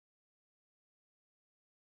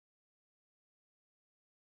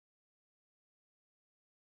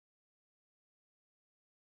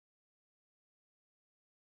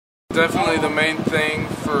Definitely the main thing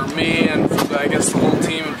for me and for I guess the whole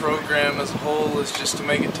team and program as a whole is just to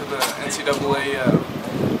make it to the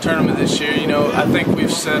NCAA tournament this year. You know, I think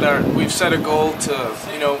we've set a goal to,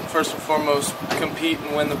 you know, first and foremost compete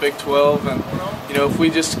and win the Big 12, and you know, if we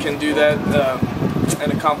just can do that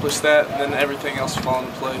and accomplish that, then everything else will fall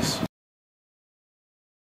into place.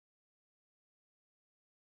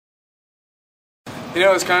 You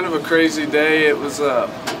know, it's kind of a crazy day. It was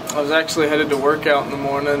I was actually headed to work out in the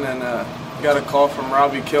morning and got a call from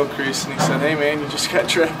Robbie Kilcrease, and he said, "Hey man, you just got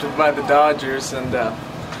drafted by the Dodgers." And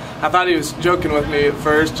I thought he was joking with me at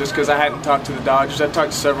first, just because I hadn't talked to the Dodgers. I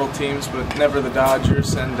talked to several teams, but never the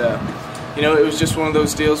Dodgers. And you know, it was just one of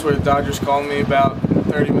those deals where the Dodgers called me about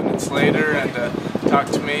 30 minutes later and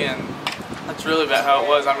talked to me, and that's really about how it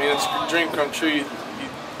was. I mean, it's a dream come true. You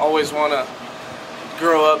always want to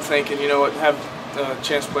grow up thinking, you know what, have a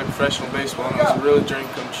chance to play professional baseball, and it was a really dream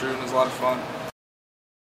come true, and it was a lot of fun.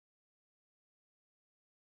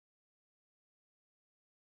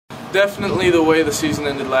 Definitely the way the season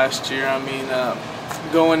ended last year. I mean,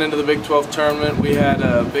 going into the Big 12 tournament, we had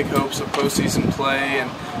big hopes of postseason play,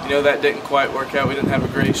 and you know, that didn't quite work out. We didn't have a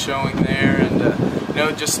great showing there, and you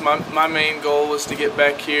know, just my main goal was to get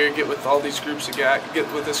back here, get with all these groups of guys,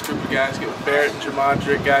 get with this group of guys, get with Barrett and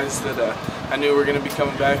Jermadrick, guys that I knew were going to be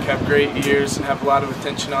coming back, have great years, and have a lot of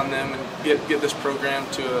attention on them, and get this program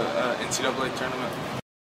to a NCAA tournament.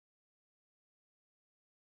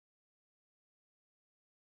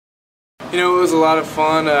 You know, it was a lot of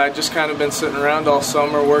fun. I just kind of been sitting around all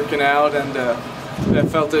summer working out, and I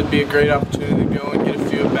felt it'd be a great opportunity to go and get a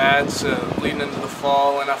few at-bats leading into the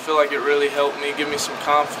fall, and I feel like it really helped me, give me some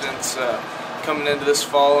confidence coming into this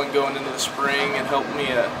fall and going into the spring, and helped me.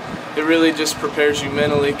 It really just prepares you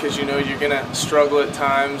mentally, because you know you're going to struggle at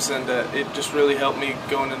times, and it just really helped me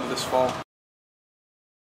going into this fall.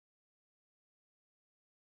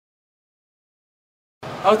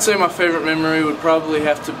 I would say my favorite memory would probably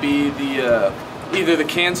have to be the either the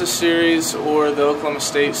Kansas series or the Oklahoma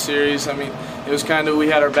State series. I mean, it was kind of, we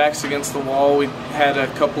had our backs against the wall. We had a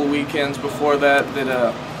couple weekends before that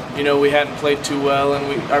you know, we hadn't played too well,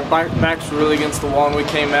 and our backs were really against the wall, and we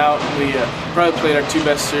came out and we probably played our two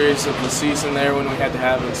best series of the season there when we had to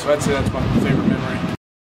have it. So I'd say that's my favorite memory.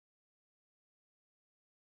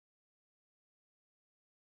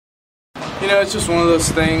 You know, it's just one of those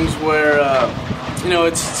things where you know,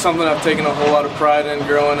 it's something I've taken a whole lot of pride in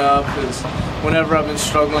growing up, is whenever I've been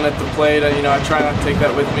struggling at the plate, you know, I try not to take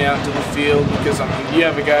that with me out into the field, because I mean, you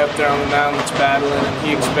have a guy up there on the mound that's battling, and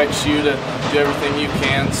he expects you to do everything you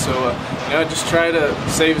can. So you know, I just try to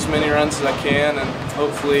save as many runs as I can, and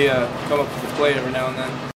hopefully come up with a play every now and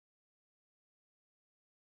then.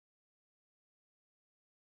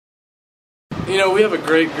 You know, we have a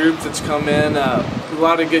great group that's come in, a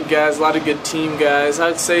lot of good guys, a lot of good team guys.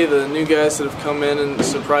 I'd say the new guys that have come in and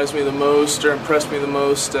surprised me the most or impressed me the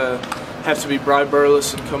most have to be Bry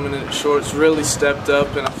Burles, and coming in at short's really stepped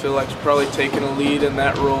up, and I feel like he's probably taken a lead in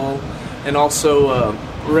that role. And also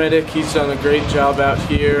Reddick, he's done a great job out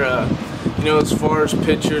here. You know, as far as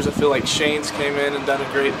pitchers, I feel like Shane's came in and done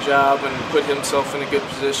a great job and put himself in a good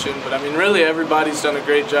position. But I mean, really everybody's done a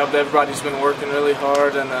great job. Everybody's been working really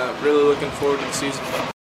hard, and really looking forward to the season.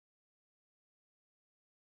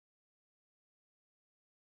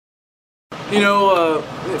 You know,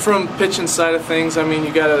 from pitching side of things, I mean,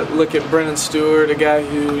 you got to look at Brennan Stewart, a guy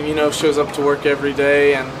who, you know, shows up to work every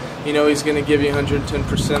day, and you know, he's going to give you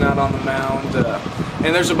 110% out on the mound.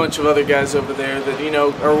 And there's a bunch of other guys over there that, you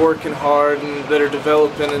know, are working hard and that are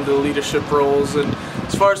developing into leadership roles. And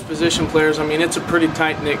as far as position players, I mean, it's a pretty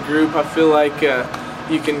tight-knit group. I feel like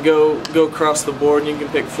you can go across the board, and you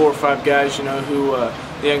can pick 4 or 5 guys, you know, who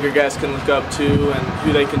the younger guys can look up to, and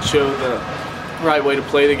who they can show the right way to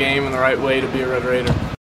play the game and the right way to be a Red Raider.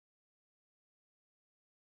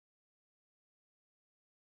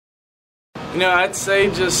 You know, I'd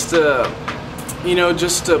say just, you know,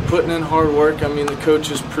 just putting in hard work. I mean, the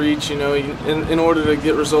coaches preach, you know, in order to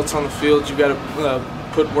get results on the field, you've got to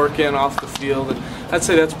put work in off the field. And I'd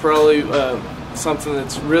say that's probably something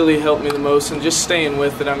that's really helped me the most, and just staying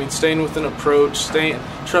with it. I mean, staying with an approach,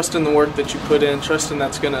 trusting the work that you put in, trusting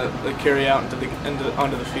that's going to carry out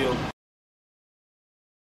onto the field.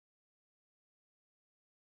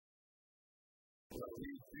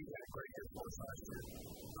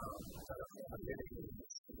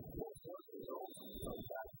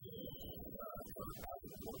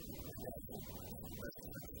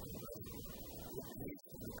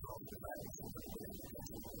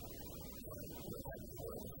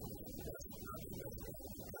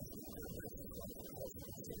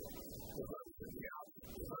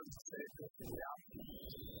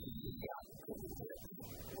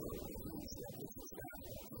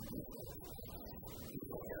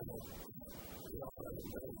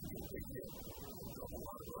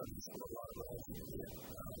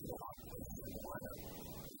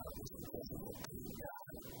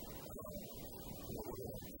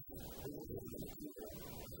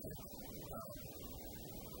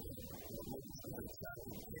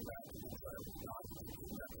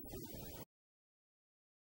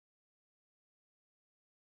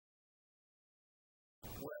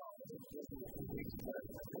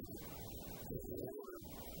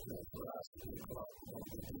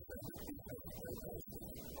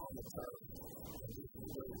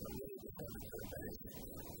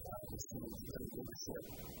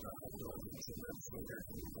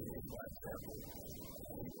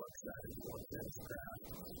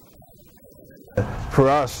 For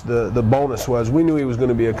us, the bonus was we knew he was going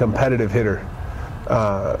to be a competitive hitter.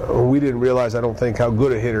 We didn't realize, I don't think, how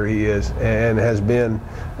good a hitter he is and has been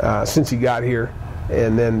since he got here,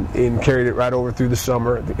 and then carried it right over through the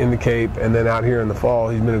summer in the Cape, and then out here in the fall.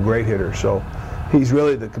 He's been a great hitter. So he's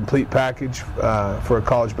really the complete package for a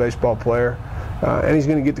college baseball player, and he's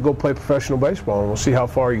going to get to go play professional baseball, and we'll see how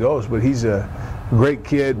far he goes. But he's a great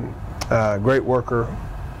kid, great worker,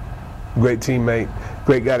 great teammate,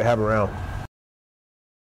 great guy to have around.